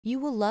You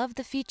will love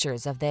the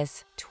features of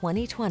this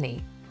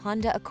 2020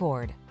 Honda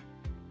Accord.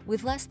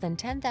 With less than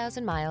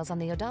 10,000 miles on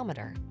the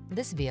odometer,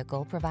 this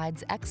vehicle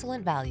provides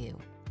excellent value.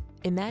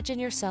 Imagine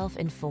yourself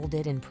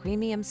enfolded in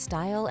premium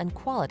style and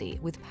quality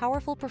with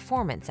powerful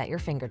performance at your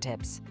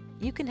fingertips.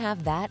 You can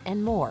have that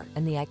and more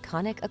in the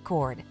iconic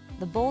Accord,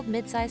 the bold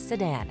midsize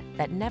sedan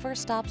that never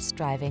stops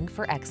striving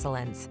for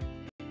excellence.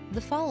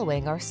 The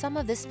following are some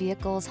of this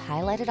vehicle's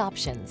highlighted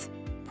options: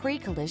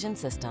 pre-collision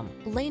system,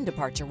 lane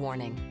departure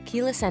warning,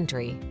 keyless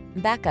entry,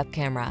 backup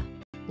camera,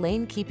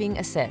 lane keeping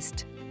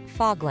assist,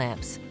 fog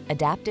lamps,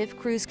 adaptive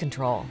cruise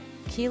control,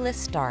 keyless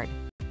start,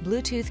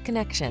 Bluetooth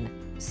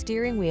connection,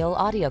 steering wheel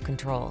audio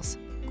controls.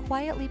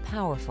 Quietly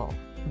powerful,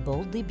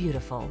 boldly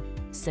beautiful,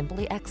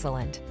 simply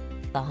excellent.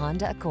 The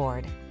Honda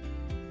Accord.